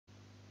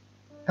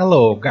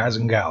Hello guys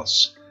and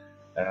gals.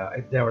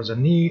 There was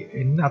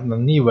not a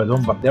new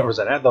add-on, but there was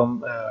an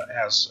add-on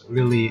as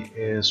really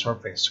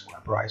surface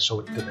scrubber. I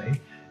saw it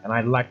today and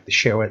I'd like to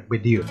share it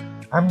with you.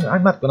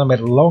 I'm not gonna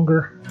make it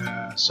longer,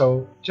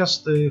 so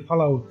just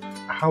follow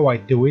how I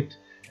do it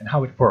and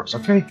how it works.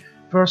 Okay,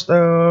 first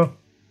I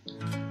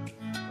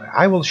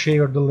will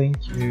share the link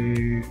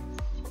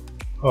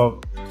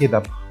of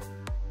GitHub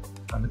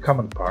on the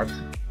comment part,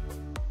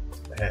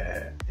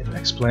 in the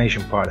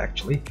explanation part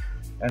actually.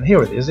 And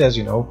here it is. As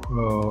you know,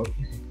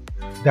 you can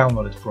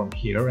download it from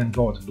here and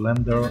go to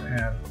Blender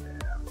and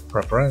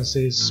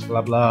preferences,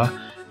 blah blah,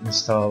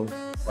 install,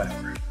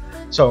 whatever.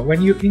 So when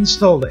you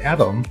install the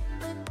add-on,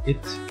 it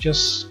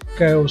just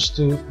goes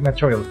to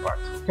material part.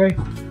 Okay,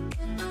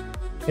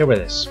 here it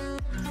is.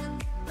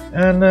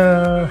 And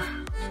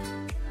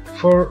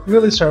for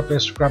really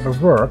surface scrubber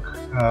work,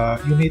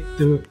 you need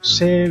to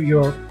save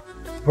your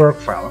work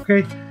file.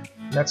 Okay,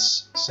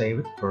 let's save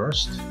it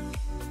first.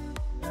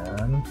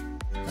 And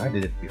I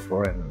did it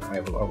before and I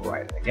will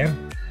overwrite it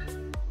again.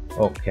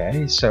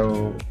 Okay,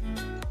 so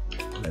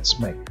let's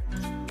make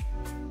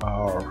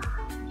our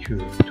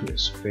cube to a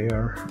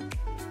sphere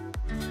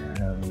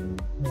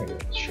and maybe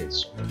the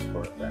shades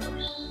for better.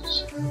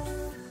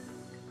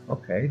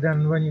 Okay,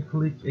 then when you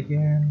click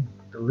again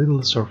the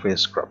little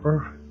surface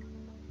scrubber,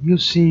 you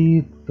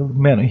see the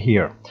menu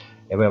here,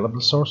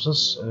 available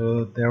sources.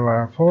 There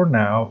are for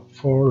now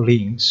 4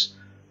 links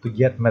to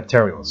get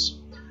materials,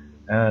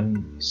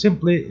 and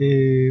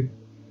simply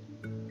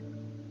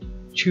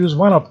choose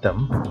one of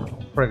them.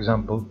 For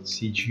example,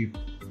 CG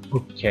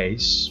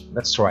bookcase.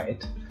 Let's try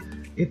it.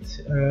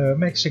 It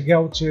makes you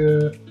go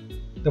to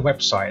the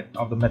website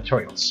of the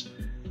materials,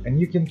 and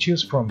you can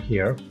choose from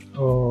here,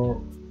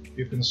 or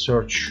you can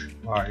search,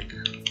 like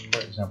for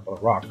example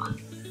rock,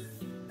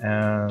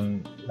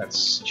 and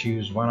let's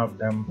choose one of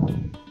them.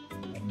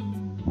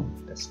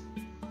 Let's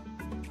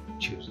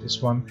choose this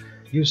one.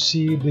 You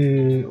see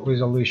the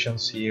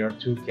resolutions here,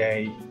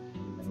 2K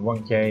and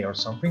 1K or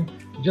something.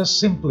 Just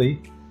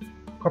simply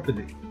copy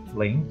the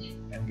link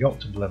and go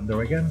to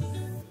Blender again,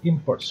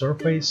 import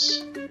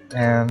surface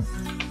and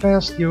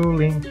paste your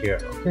link here.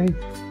 Okay,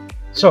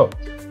 so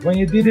when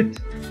you did it,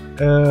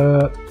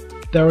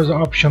 there is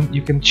an option.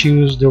 You can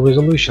choose the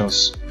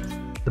resolutions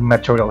the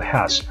material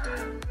has,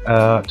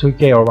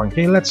 2K or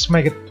 1K. Let's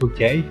make it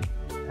 2K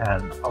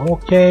and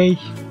OK.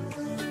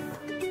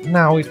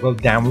 Now it will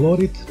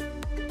download it.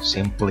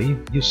 Simply,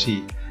 you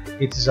see,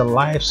 it is a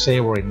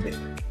lifesaver indeed.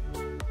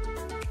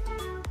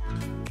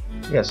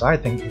 Yes, I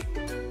think it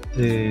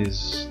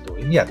is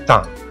doing, yeah,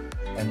 done.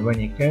 And when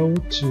you go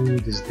to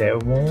this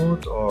dev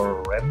mode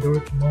or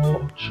rendered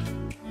mode,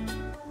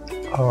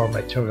 our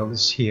material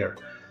is here.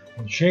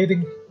 In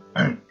shading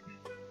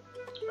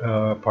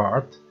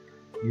part,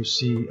 you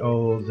see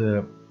all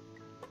the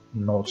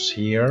nodes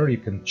here. You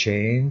can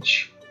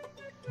change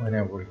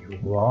whenever you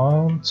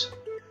want.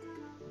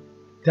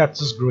 That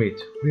is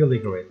great, really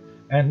great.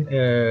 And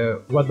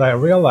what I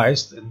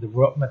realized in the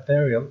world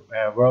material,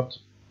 world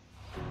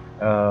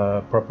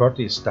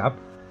properties tab,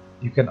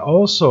 you can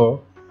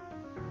also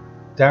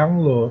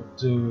download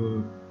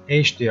the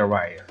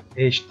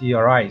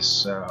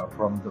HDRIs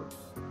from the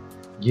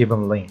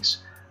given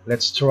links.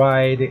 Let's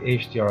try the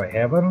HDRI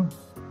Heaven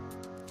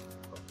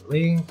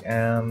link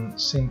and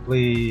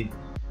simply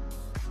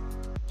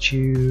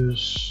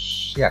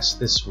choose, yes,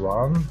 this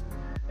one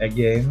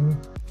again.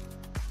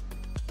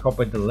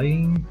 Copy the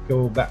link,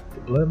 go back to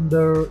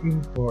Blender,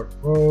 import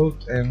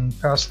world and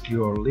paste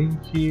your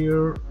link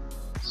here.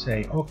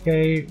 Say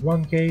OK,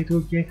 1K,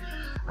 2K.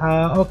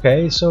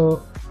 Okay,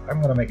 so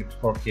I'm gonna make it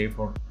 4K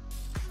for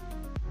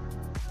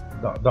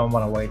don't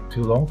wanna wait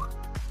too long.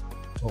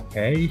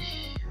 Okay,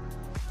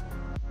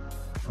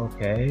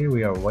 okay,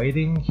 we are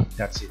waiting.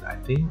 That's it, I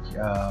think.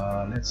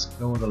 Let's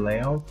go to the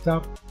layout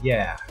tab.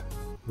 Yeah,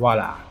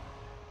 voila,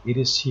 it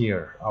is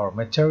here. Our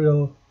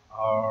material,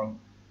 our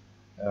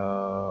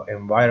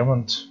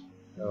environment,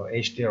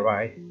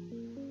 HDRI,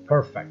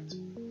 perfect,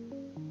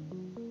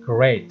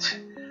 great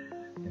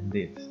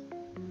indeed.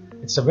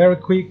 It's a very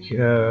quick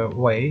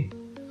way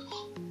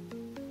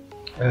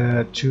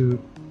to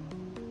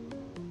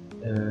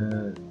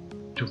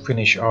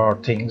finish our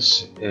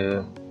things.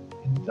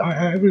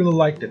 I really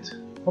liked it.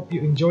 Hope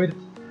you enjoyed it.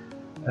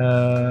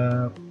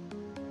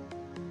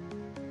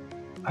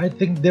 I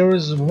think there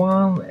is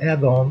one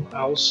add-on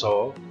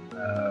also.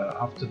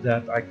 After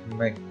that I can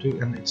make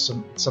 2, and it's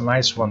a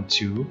nice one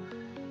too.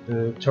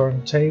 The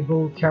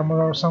turntable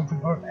camera or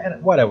something, or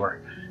whatever,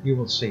 you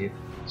will see it.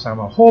 So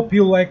I hope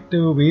you liked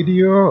the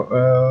video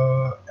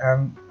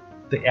and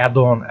the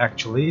add-on.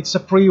 Actually, it's a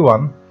free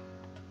one,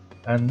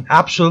 and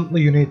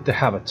absolutely you need to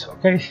have it.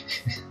 Okay.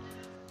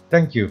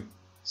 Thank you.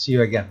 See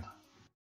you again.